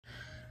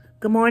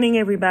Good morning,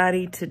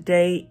 everybody.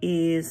 Today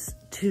is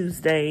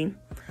Tuesday.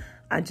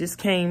 I just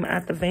came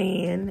out the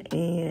van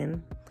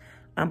and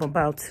I'm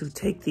about to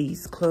take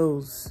these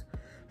clothes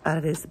out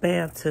of this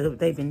bathtub.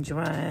 They've been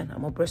drying.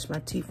 I'm gonna brush my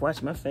teeth,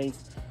 wash my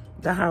face.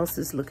 The house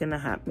is looking a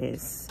hot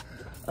mess.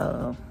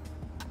 I'm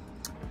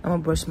gonna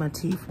brush my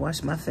teeth,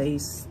 wash my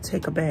face,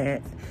 take a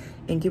bath,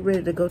 and get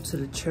ready to go to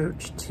the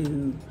church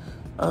to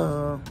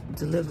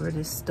deliver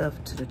this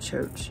stuff to the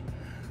church.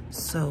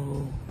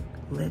 So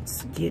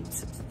let's get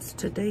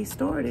today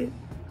started.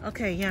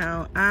 Okay,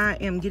 y'all, I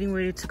am getting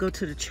ready to go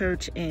to the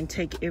church and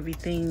take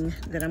everything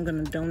that I'm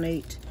gonna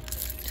donate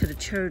to the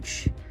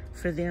church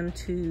for them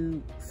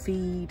to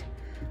feed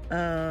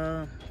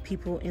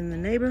people in the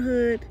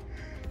neighborhood.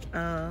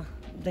 The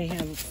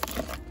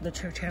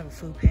church have a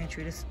food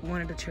pantry. This is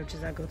one of the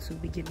churches I go to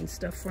be getting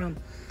stuff from.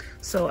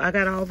 So I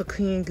got all the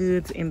canned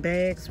goods in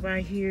bags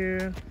right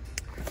here.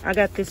 I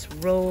got this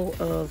roll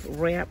of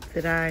wrap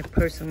that I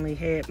personally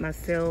had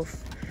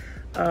myself.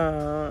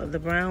 The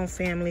Brown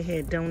family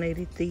had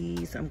donated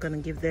these. I'm gonna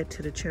give that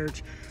to the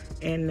church.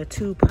 And the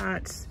 2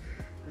 pots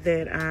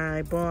that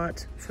I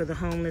bought for the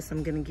homeless,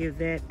 I'm gonna give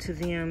that to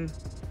them.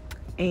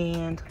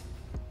 And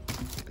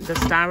the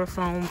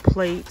styrofoam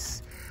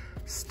plates,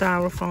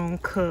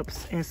 styrofoam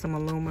cups, and some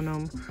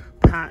aluminum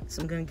pots.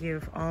 I'm gonna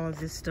give all of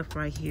this stuff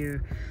right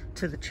here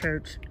to the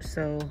church.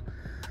 So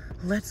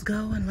let's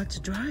go and let's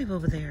drive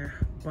over there.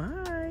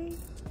 Bye.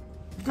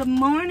 Good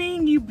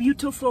morning, you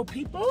beautiful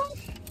people.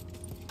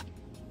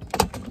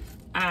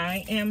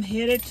 I am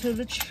headed to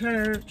the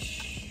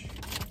church.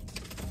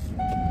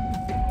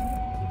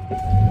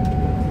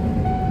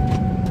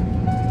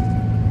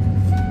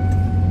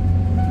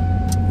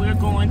 We're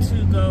going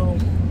to go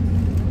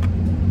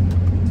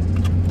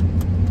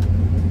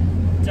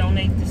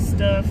donate the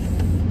stuff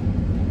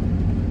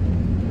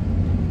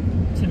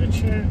to the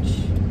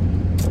church.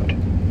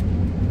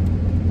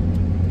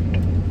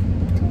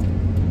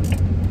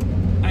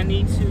 I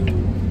need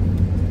to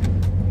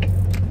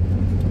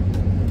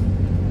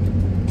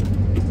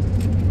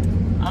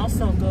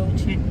also go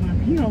check my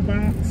P.O.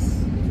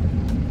 box,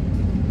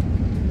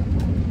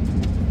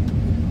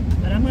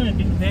 but I'm gonna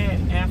do that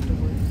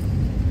afterwards.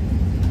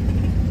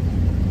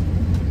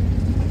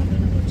 I'm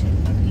gonna go check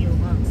my P.O.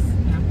 box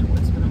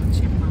afterwards, but I'm gonna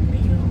check my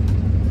mail.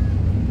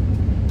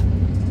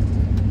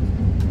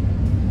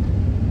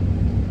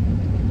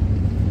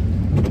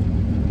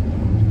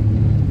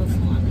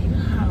 Before I leave the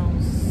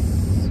house.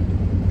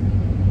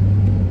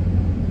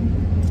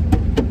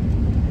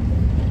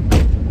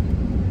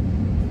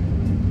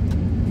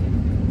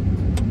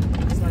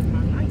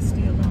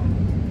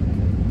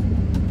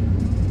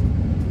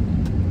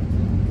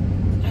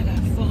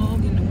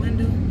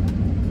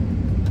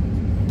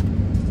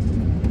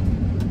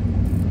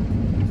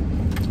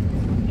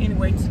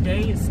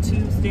 Today is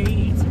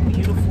Tuesday. It's a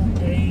beautiful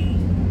day.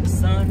 The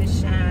sun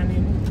is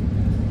shining.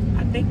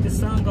 I think the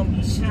sun gonna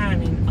be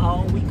shining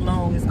all week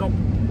long. It's gonna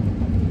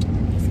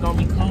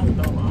be cold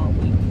though all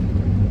week.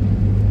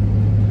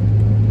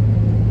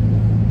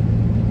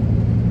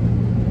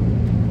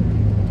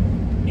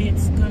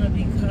 It's gonna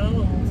be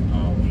cold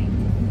all week.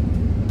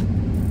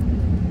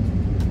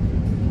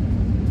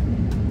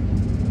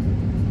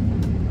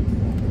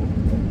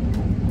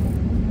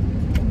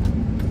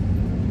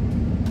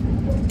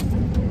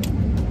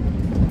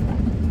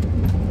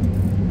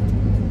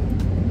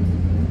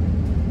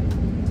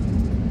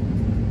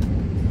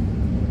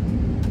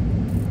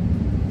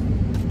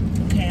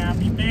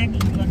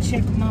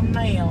 Check my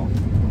mail.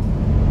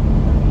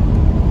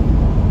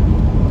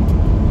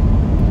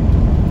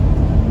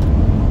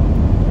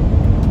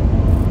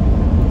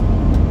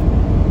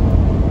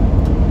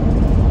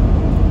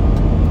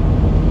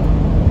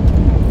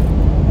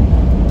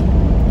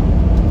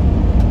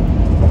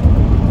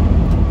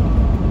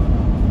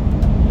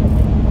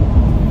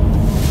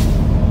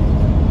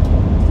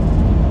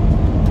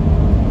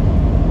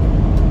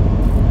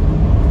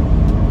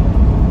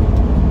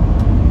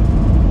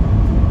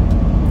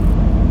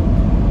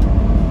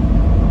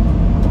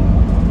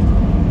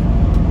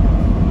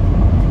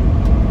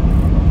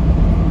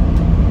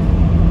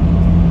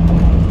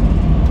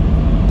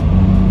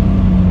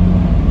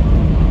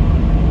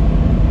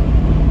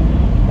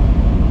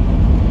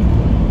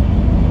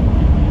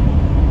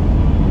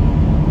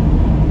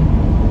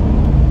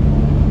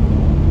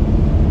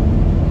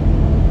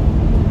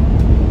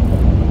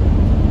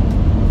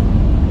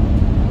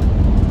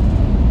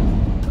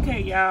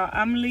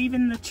 I'm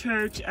leaving the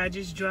church. I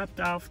just dropped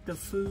off the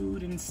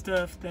food and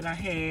stuff that I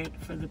had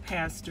for the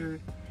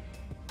pastor,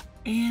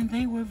 and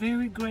they were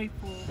very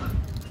grateful.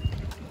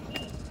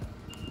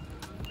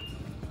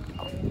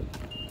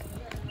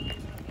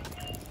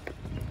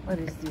 What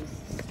is this?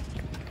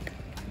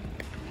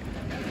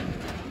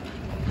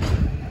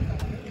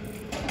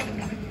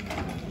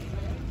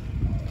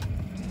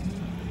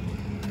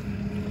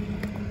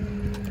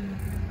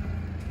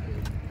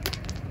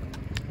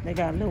 They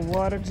got little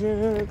water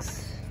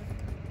jugs.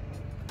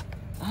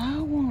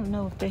 I want to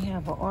know if they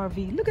have an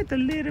RV. Look at the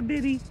little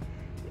bitty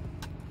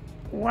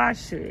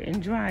washer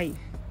and dryer.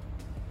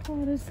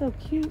 Oh, that's so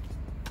cute.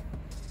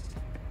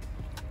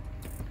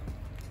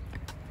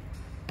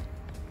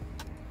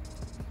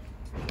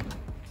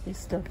 This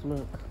stuff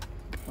look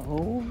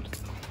old.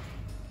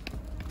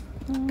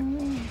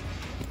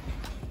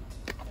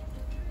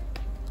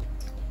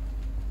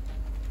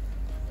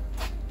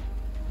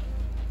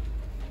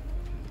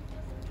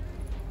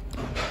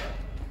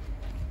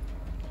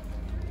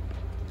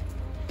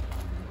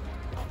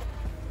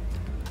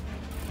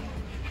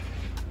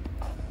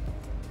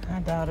 I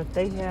doubt if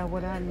they have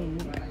what I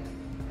need.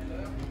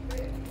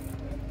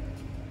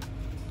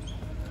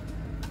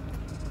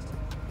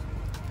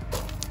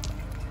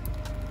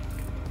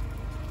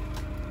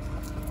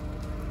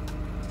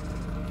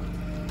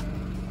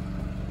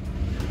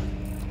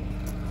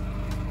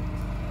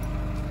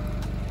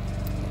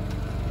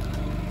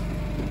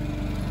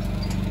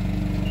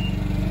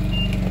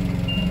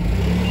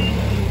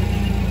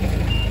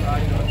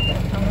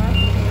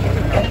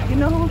 You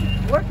know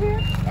who work here?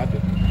 I do.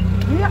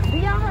 Do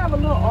y'all have a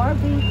little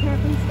RV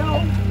camping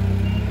stove?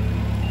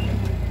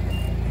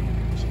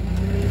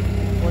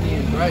 What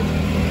is right?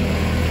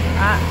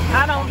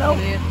 I don't know.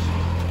 1 inch.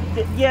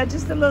 Yeah,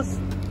 just the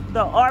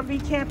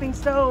RV camping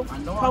stove, I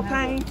know propane.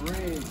 I have a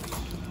fridge.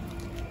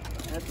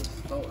 I had the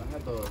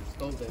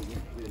stove that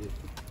went with it.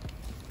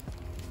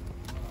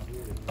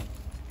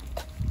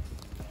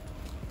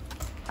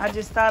 I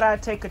just thought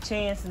I'd take a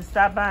chance and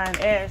stop by and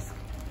ask.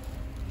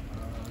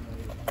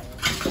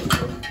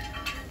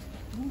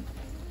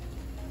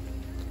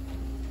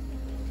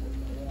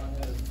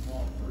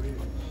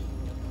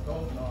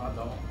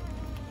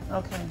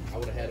 Okay. I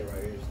would have had it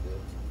right here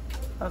still.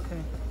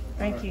 Okay.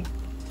 Thank you.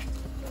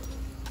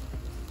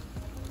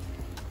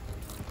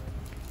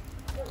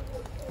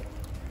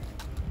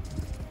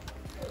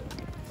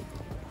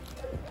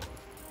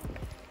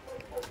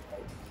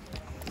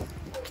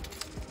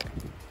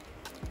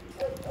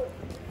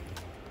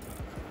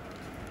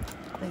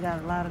 They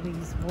got a lot of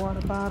these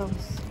water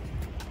bottles.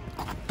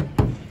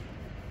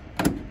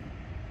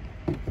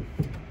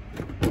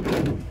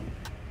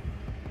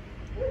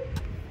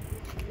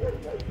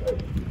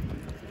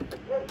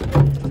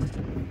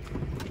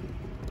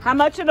 How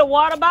much are the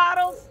water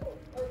bottles?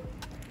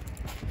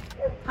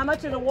 How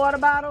much are the water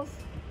bottles?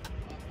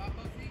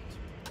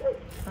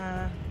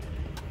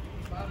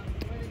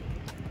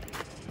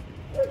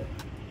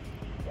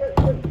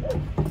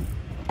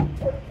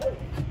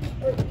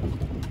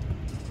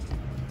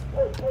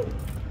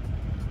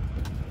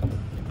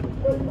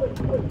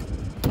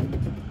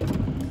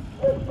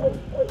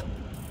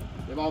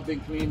 They've all been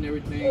cleaned and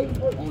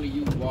everything. Only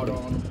use water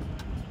on them.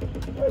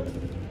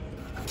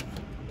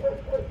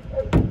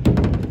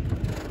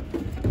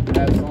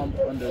 Have some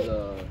under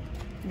the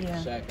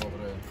shack over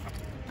there.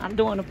 I'm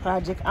doing a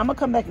project. I'm gonna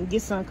come back and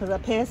get some because I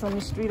pass on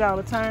the street all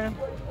the time.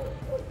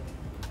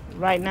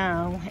 Right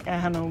now, I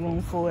have no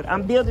room for it.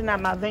 I'm building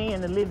out my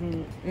van to live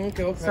in it.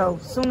 Okay. So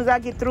as soon as I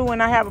get through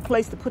and I have a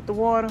place to put the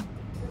water,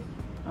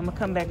 I'm gonna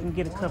come back and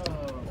get a couple.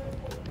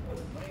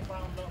 Ain't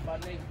found nothing by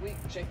next week.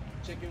 Check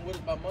in with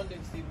us by Monday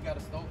and see if we got a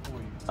stove for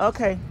you.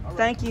 Okay, All right.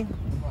 Thank you.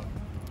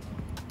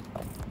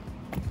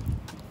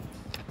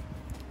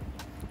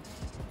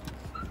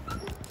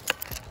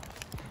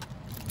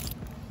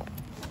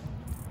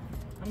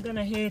 I'm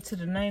gonna head to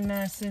the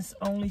 99-cents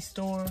only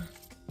store.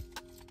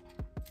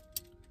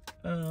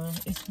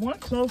 It's one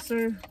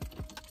closer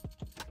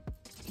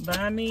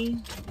by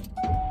me.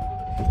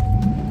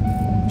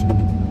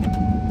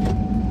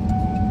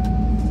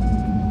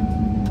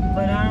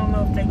 But I don't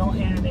know if they're gonna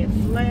have that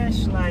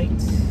flashlight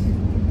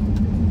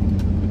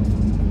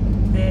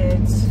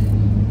that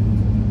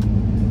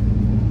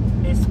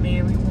Miss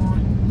Mary wants.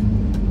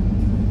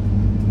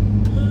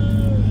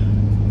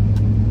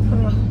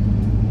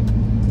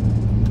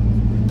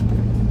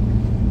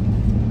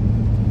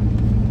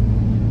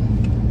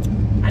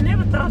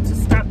 To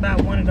stop by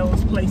one of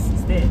those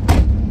places that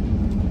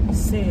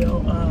sell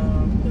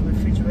the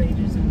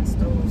refrigerators and the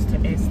stoves to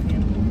ask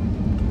them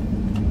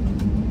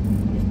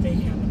if they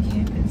have a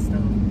camping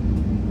stove.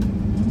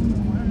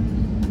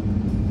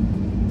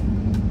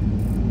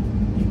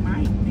 They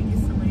might. They get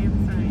some of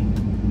everything.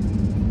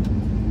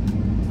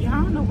 Yeah, I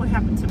don't know what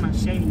happened to my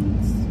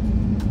shades.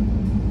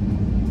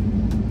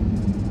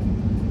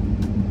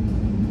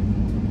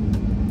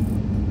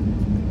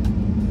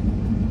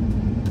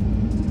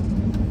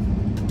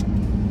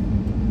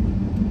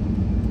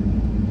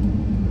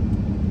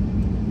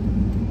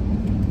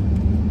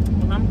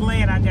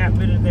 I got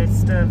rid of that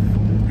stuff.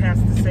 The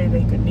pastor said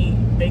they could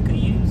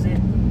use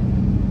it.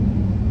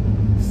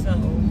 So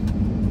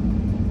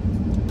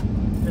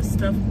the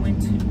stuff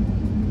went to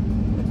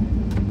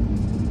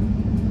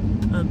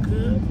a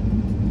good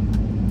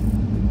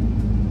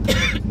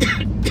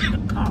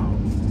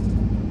cause.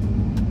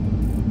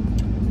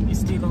 It's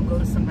still gonna go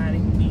to somebody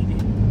who needs it.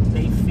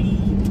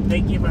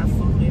 They give out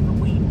food every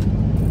week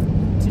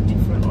to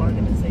different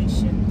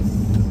organizations.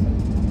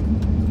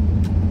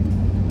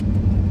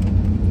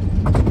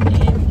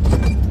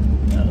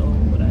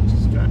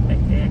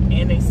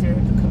 And they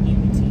serve the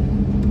community.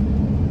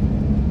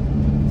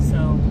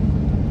 So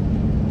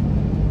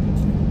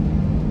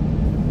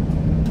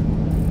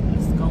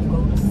it's gonna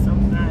go to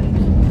somebody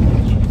who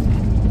use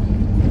it.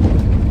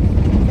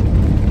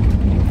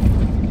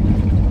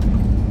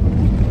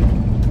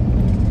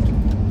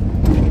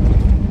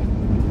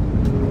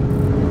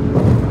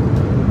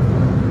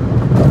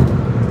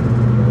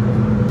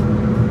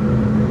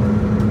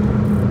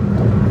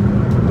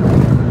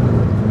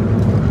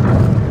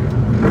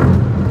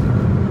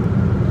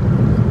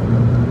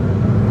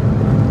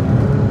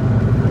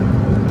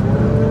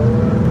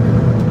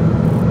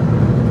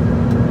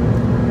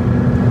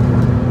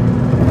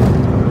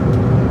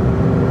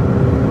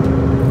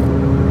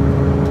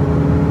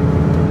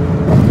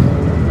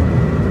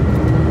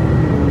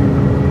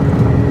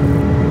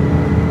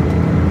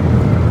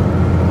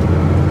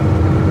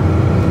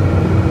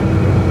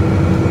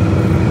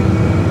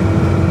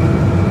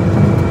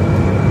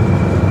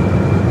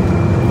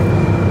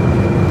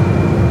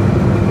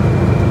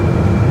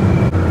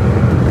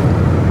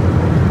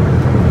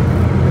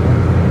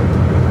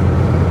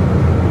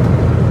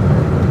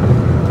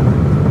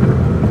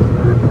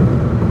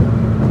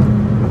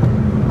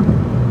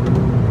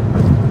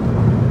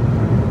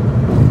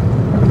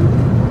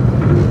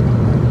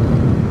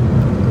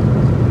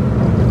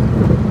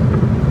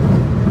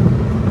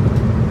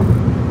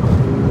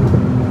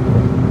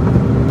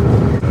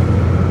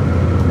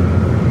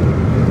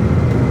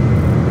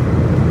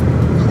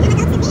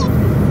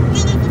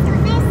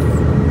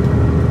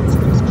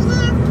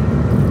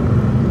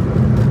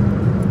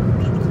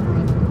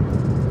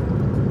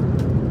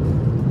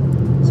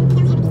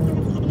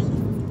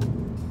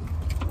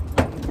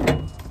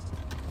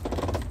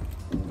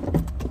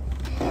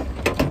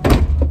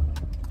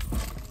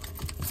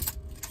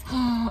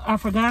 I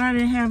forgot I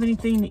didn't have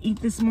anything to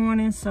eat this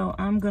morning, so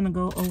I'm gonna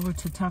go over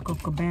to Taco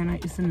Cabana.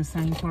 It's in the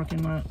same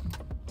parking lot.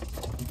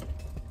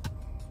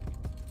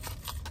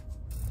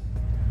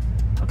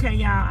 Okay,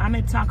 y'all, I'm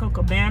at Taco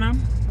Cabana.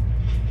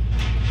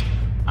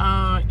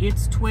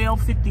 It's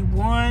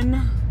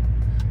 12:51.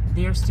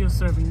 They're still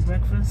serving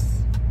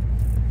breakfast.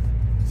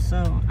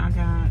 So I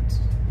got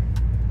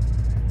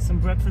some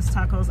breakfast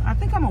tacos. I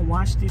think I'm gonna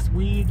wash this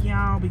wig,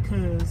 y'all,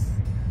 because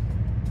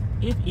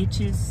it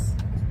itches.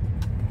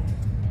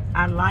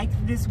 I like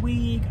this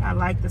wig. I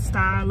like the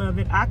style of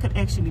it. I could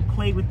actually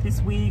play with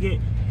this wig.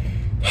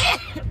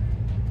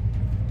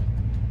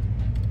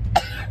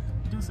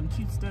 Do some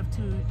cute stuff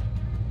to it.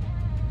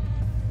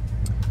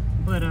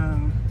 But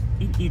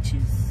it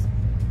itches.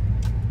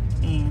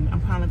 And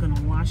I'm probably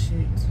gonna wash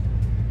it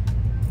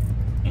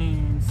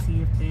and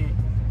see if that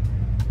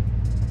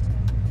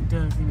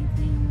does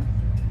anything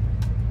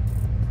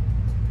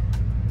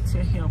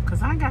to help,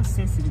 because I got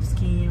sensitive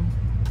skin.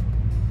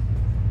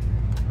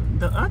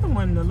 The other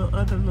one, the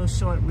other little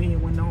short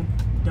red one,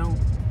 don't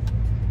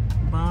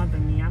bother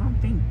me. I don't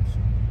think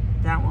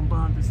that one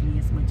bothers me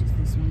as much as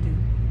this one do.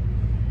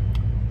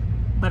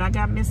 But I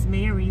got Miss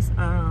Mary's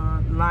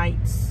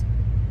lights.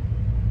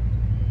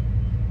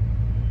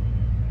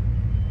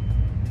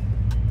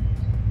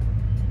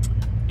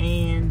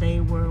 And they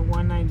were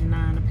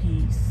 $1.99 a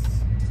piece.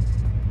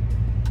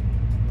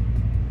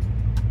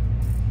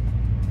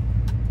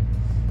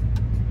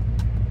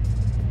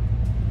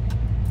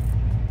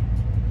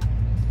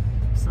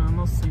 So I'm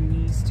gonna send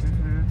these to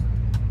her.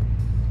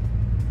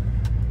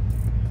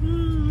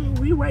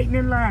 We waiting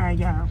in line,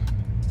 y'all.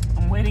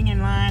 I'm waiting in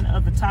line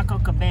of the Taco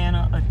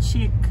Cabana. A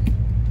Chick-fil-A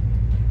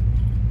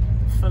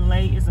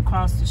is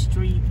across the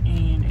street,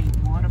 and a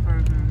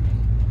Whataburger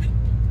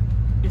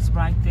is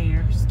right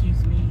there.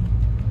 Excuse me.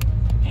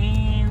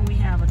 And we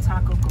have a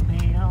Taco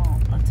Cabana,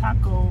 a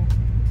Taco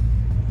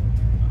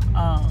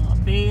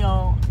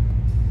Bell,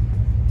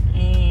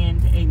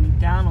 and a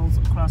McDonald's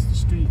across the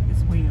street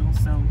as well.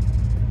 So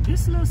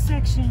this little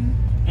section,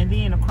 and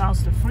then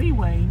across the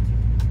freeway,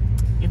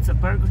 it's a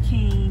Burger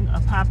King, a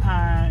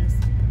Popeyes,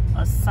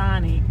 a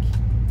Sonic,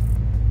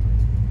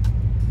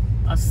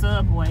 a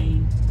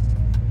Subway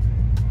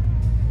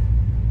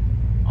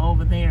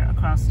over there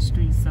across the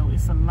street. So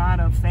it's a lot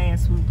of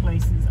fast food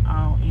places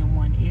all in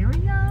one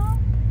area.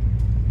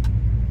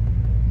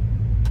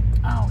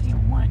 All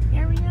in one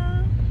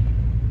area.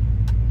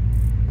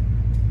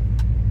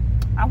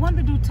 I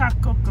wonder, do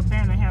Taco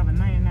Cabana have a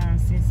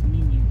 99-cent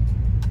menu?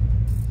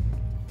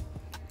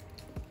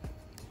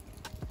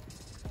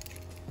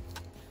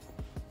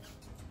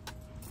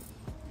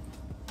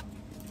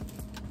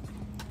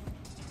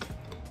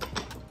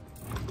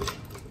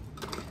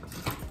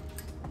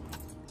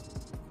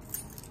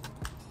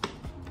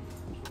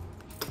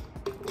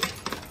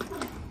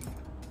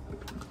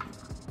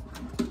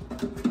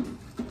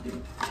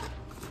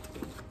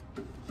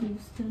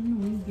 Houston,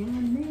 we got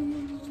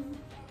mail.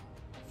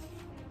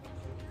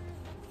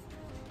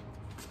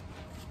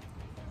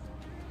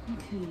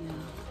 Okay,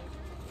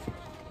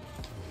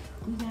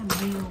 we got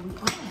mail. We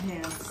ought to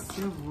have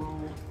several.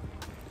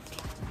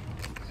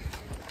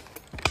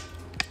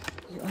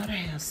 We ought to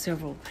have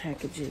several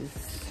packages,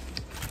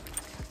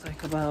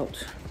 like about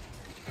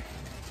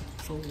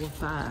 4 or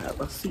 5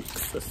 or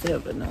 6 or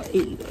 7 or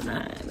 8 or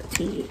 9 or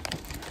 10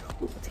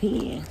 or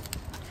 10.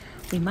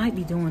 We might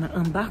be doing an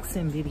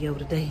unboxing video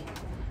today.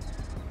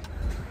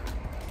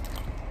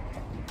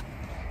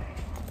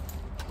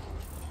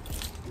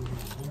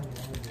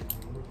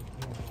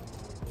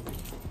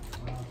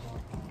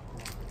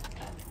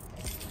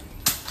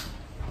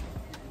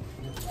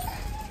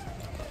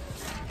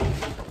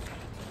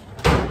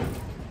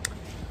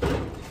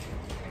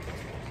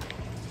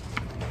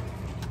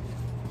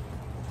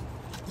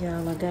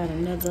 Y'all, I got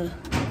another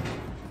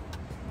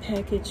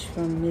package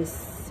from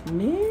Miss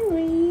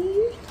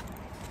Mary.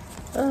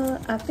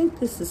 I think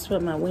this is for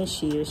my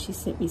windshield. She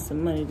sent me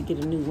some money to get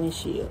a new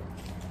windshield.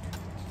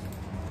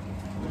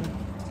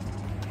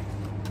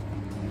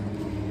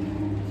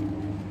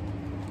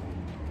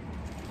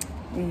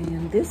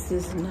 And this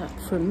is not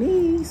for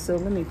me, so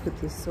let me put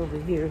this over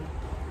here.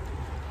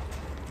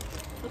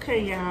 Okay,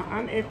 y'all,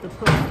 I'm at the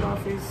post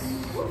office,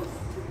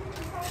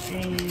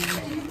 and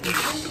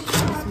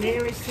Miss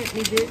Mary sent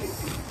me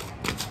this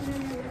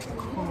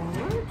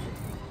card.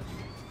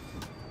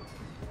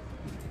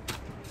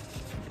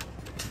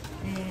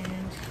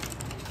 And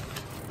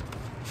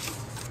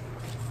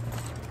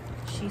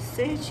she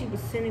said she was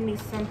sending me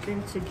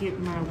something to get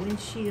my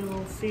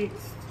windshield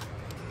fixed.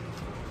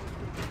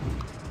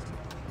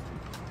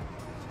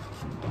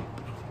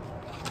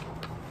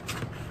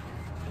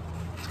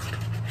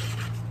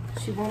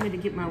 She wanted me to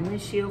get my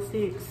windshield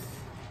fixed.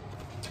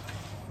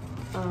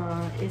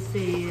 It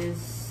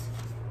says,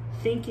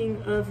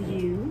 thinking of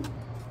you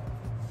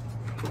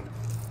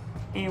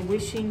and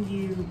wishing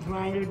you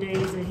brighter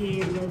days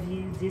ahead. Love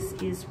you. This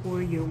is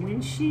for your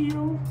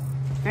windshield.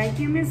 Thank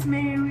you, Miss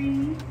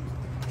Mary.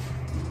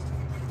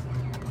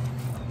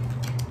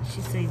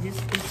 She said this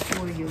is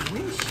for your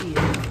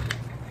windshield.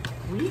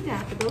 We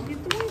got to go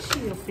get the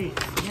windshield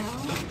fixed,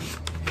 y'all.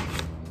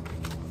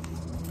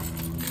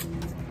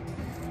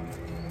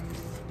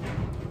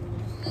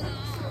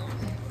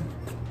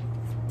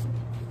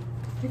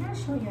 Did I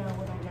show y'all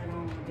what I got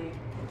on today?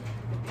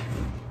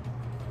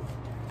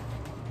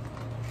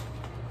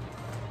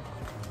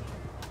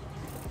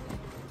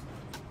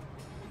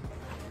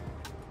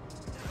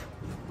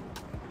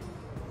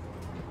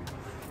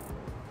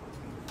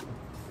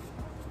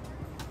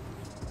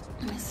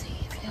 Let me see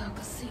if y'all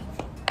can see.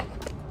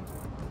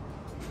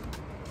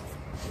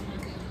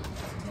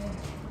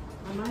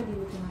 I might be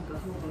looking like a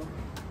hobo.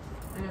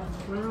 I have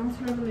some brown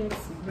turtlenecks,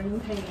 some green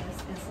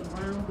pants, and some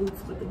brown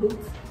boots, but the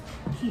boots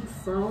keep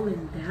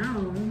falling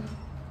down,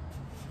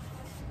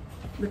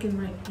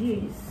 looking like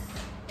this.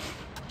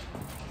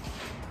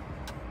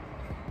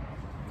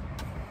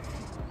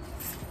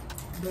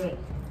 But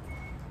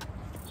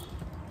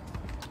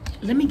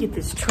let me get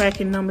this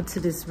tracking number to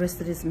this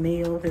rest of this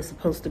mail that's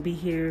supposed to be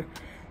here.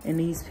 And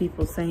these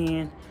people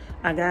saying,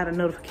 I got a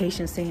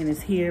notification saying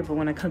it's here, but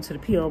when I come to the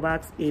P.O.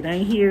 box, it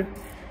ain't here.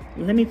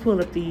 Let me pull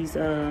up these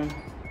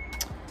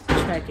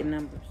tracking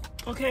numbers.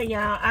 Okay,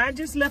 y'all, I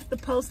just left the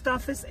post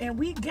office and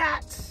we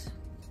got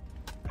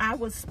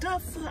our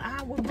stuff for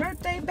our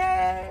birthday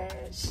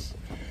bash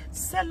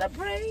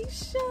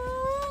celebration.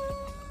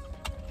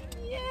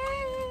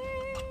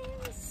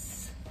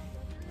 Yes.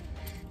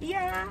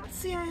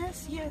 Yes,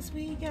 yes, yes,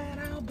 we got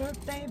our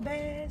birthday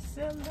bash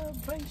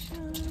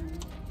celebration.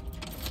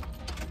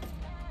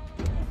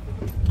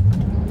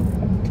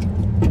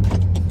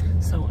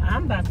 So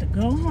I'm about to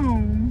go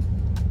home.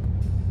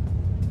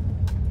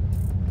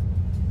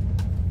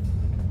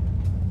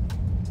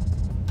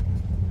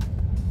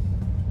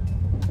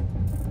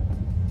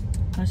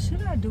 Or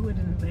should I do it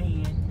in the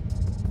van?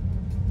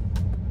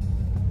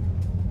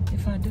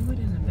 If I do it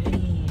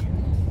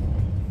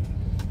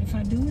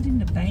in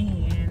the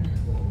van,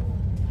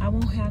 I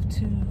won't have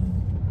to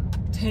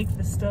take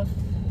the stuff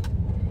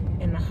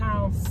in the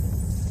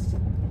house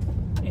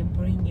and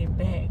bring it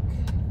back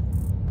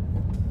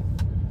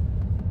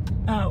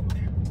out.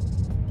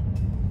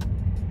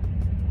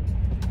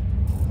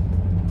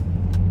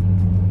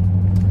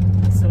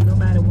 So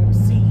nobody won't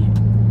see it.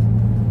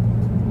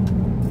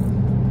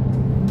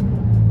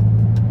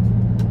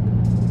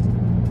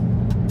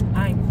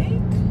 I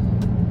think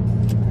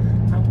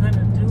I'm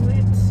gonna do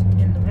it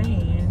in the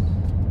van.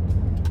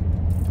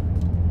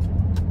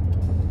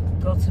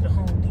 Go to the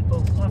Home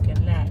Depot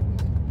parking lot,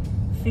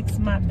 fix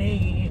my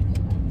bed,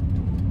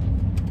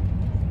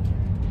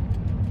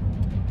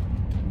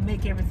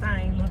 make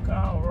everything look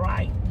all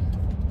right.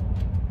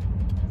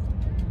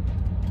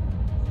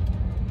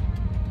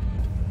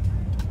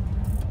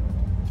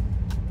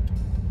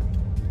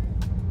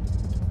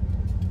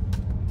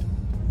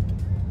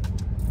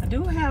 I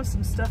do have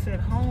some stuff at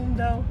home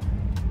though.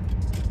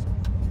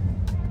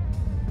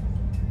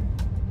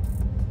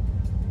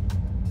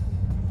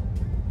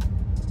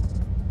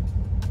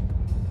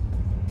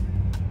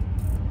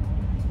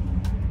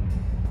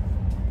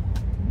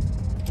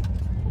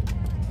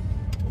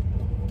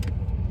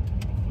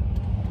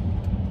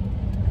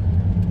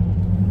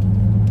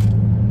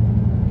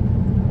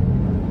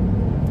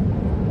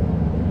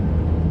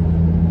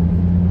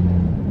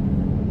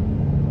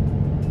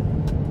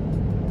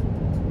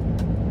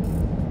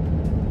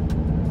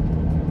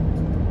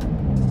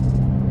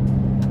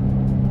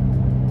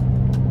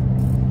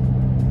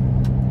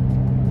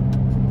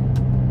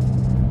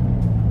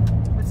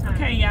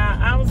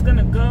 I was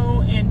gonna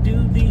go and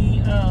do the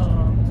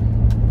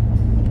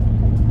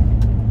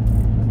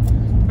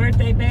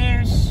birthday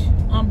bash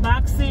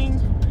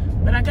unboxing,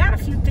 but I got a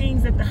few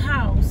things at the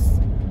house,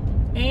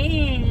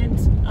 and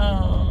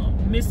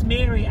Miss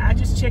Mary, I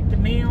just checked the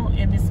mail,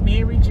 and Miss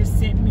Mary just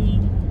sent me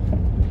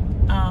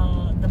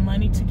the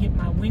money to get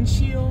my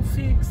windshield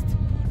fixed.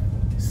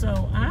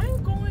 So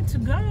I'm going to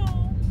go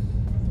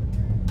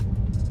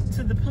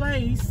to the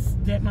place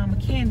that my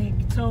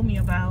mechanic told me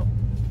about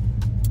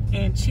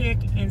and check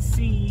and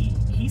see.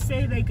 He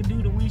said they could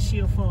do the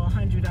windshield for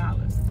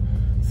 $100.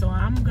 So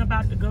I'm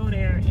about to go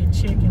there and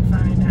check and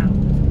find out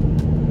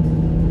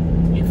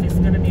if it's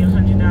gonna be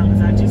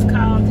 $100. I just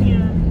called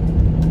him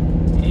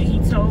and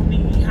he told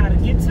me how to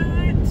get to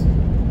it.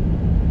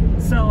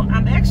 So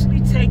I'm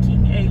actually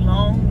taking a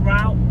long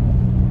route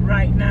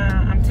right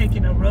now. I'm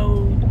taking a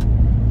road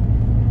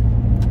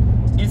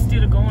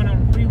instead of going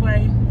on the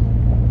freeway.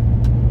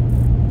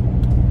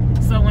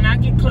 So when I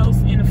get close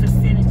in the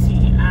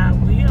vicinity, I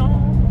will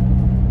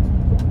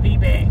be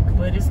back.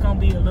 But it's gonna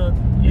be a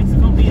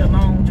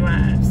long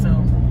drive,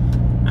 so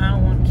I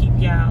don't want to keep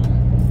y'all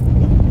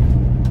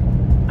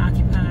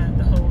occupied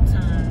the whole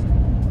time.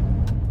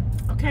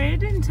 Okay, it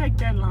didn't take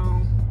that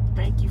long.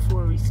 Thank you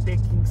for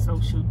respecting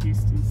social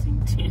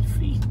distancing. 10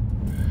 feet.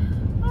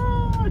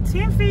 Oh,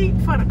 10 feet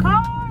for the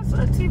cars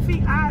or 10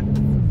 feet out?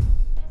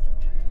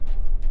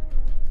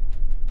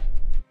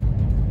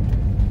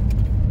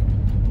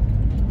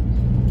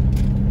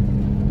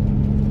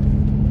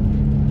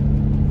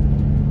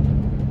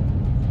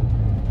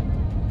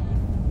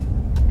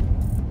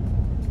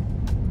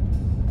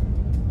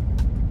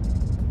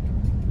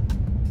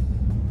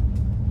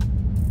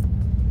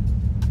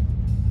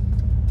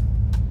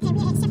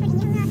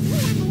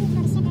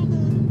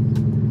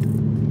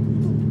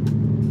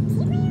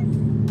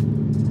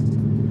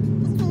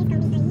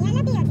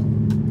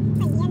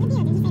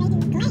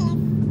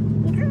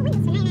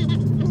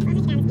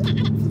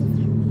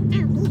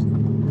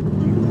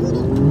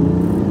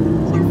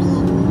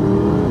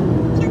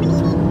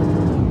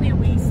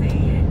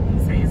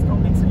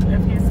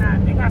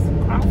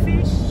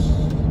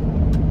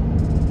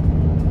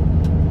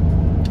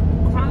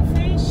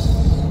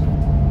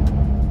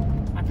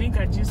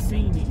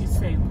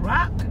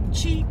 Rock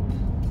cheap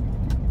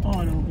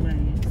auto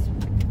glass.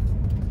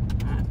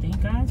 I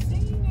think I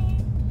seen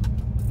it.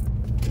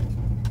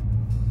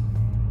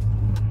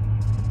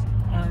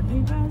 I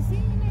think I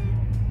seen it.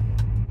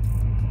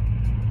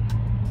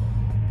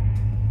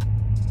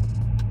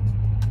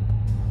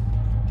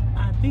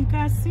 I think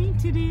I seen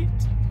it.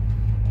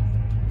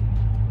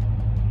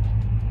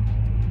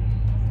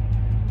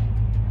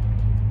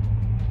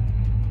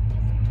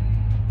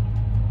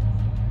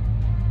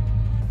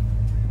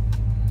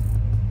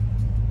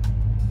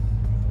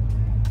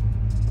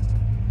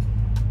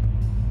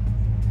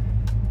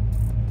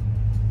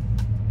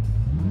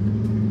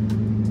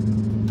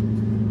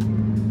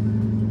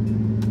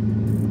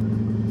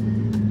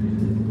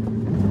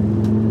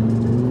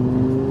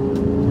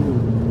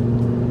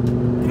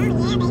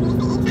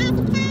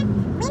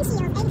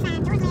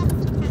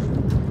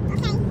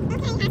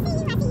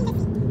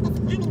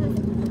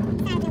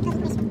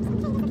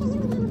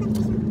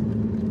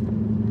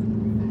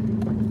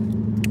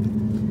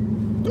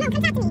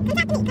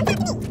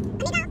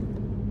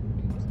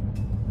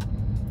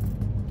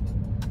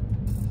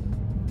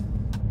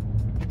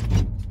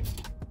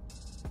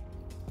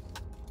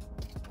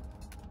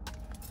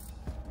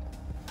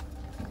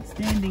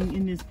 Standing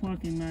in this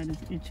parking lot is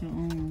at your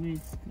own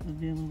risk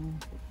available.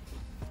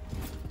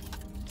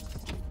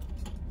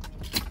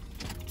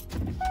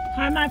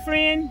 Hi, my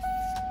friend.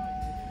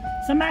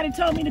 Somebody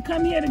told me to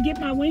come here to get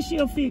my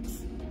windshield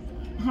fixed.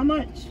 How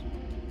much?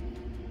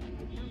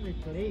 You can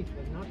replace,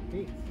 but not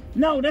fix.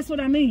 No, that's what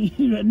I mean.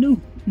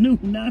 new,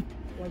 not.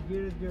 What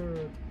year is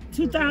your?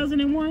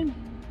 2001.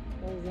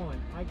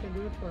 01. I can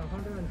do it for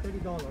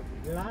 $130.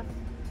 Glass,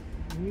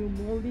 new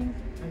molding,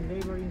 and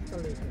labor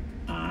installation.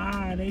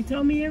 Ah, they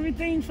told me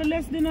everything for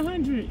less than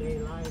 100. They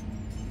lied.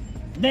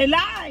 They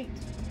lied,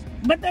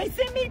 but they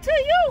sent me to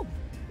you.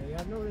 They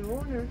are no the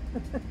owners.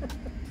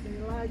 They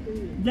lied to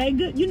you. They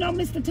good. You know,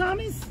 Mr.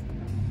 Thomas.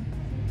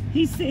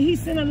 He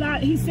sent a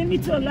lot. He sent me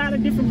to a lot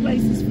of different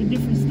places for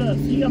different stuff.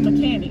 He a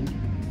mechanic.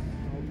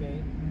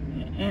 Okay.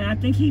 And I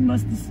think he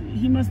must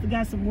have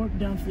got some work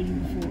done for you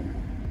before.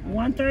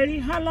 1:30.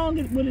 How long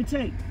will it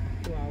take?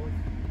 2 hours.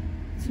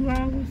 2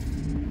 hours.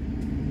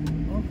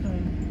 Okay.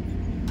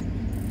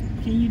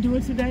 Can you do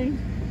it today?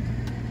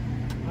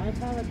 I have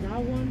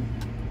that one.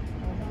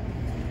 I have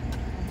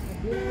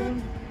a good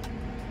one.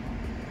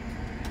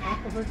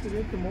 After her to do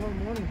it tomorrow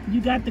morning.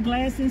 You got the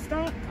glass in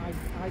stock?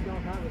 I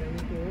don't have it. I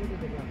need to order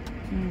the glass.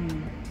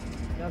 Hmm.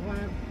 That's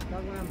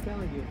why I'm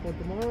telling you. For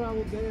tomorrow, I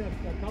will get a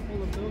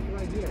couple of those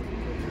right here.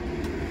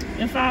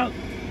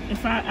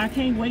 If I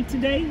can't wait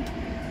today,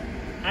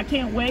 I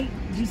can't wait.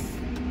 Just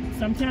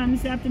sometime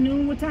this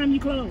afternoon. What time you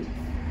close?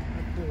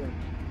 At 4.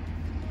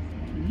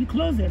 You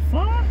close at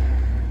 4?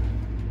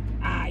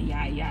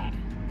 Yeah.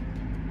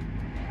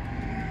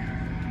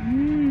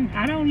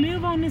 I don't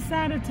live on this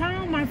side of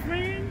town, my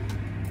friend.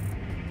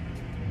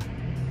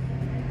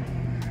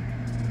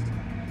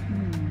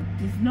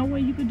 There's no way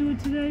you could do it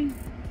today?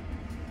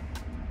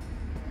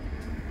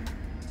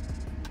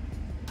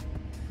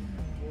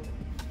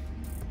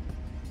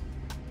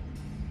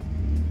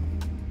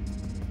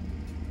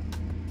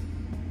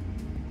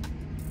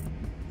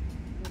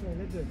 Okay,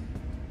 let's do it.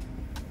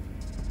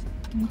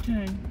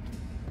 Okay.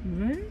 You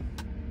ready?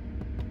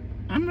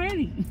 I'm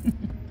ready.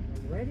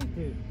 I'm ready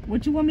to.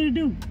 What you want me to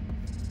do?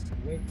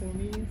 Wait for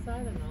me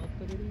inside and I'll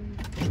put it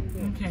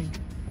in. Okay.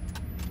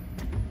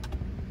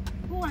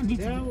 Oh, I need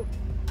There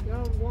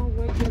one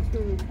way just to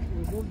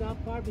remove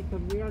that part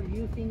because we are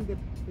using the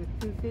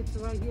 2 seats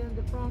right here in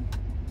the front.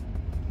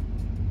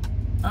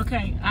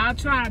 Okay, I'll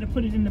try to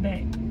put it in the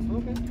back.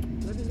 Okay,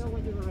 let me know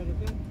when you're ready,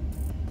 okay?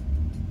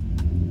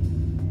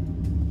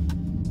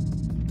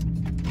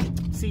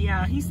 See,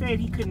 he said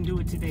he couldn't do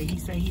it today. He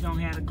said he don't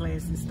have the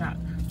glass in stock.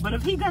 But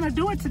if he gonna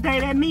do it today,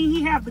 that means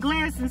he have the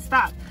glass in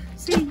stock.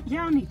 See,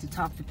 y'all need to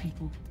talk to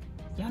people.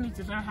 Y'all need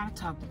to learn how to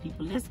talk to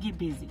people. Let's get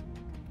busy.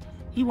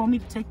 He want me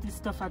to take this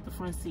stuff out the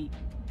front seat.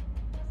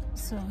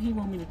 So he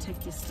want me to take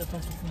this stuff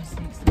out the front seat.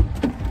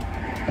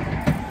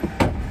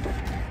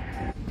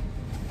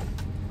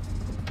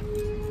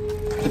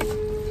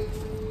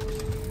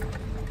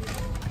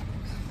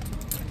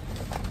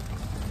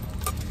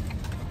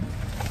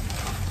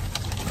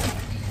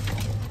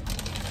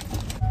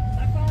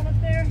 My phone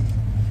up there?